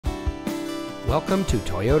Welcome to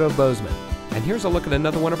Toyota Bozeman, and here's a look at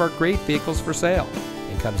another one of our great vehicles for sale.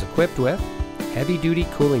 It comes equipped with heavy-duty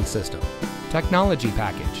cooling system, technology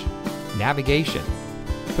package, navigation,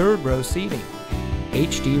 third row seating,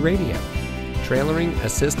 HD radio, trailering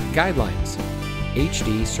assist guidelines,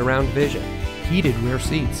 HD surround vision, heated rear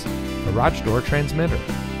seats, garage door transmitter,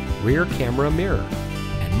 rear camera mirror,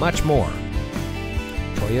 and much more.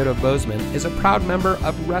 Toyota Bozeman is a proud member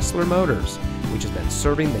of Ressler Motors, which has been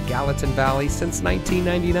serving the Gallatin Valley since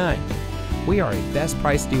 1999. We are a best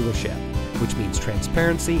price dealership, which means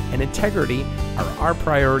transparency and integrity are our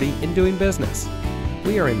priority in doing business.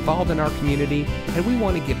 We are involved in our community, and we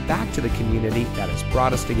want to give back to the community that has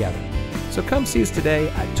brought us together. So come see us today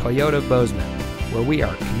at Toyota Bozeman, where we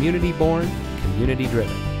are community born, community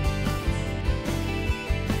driven.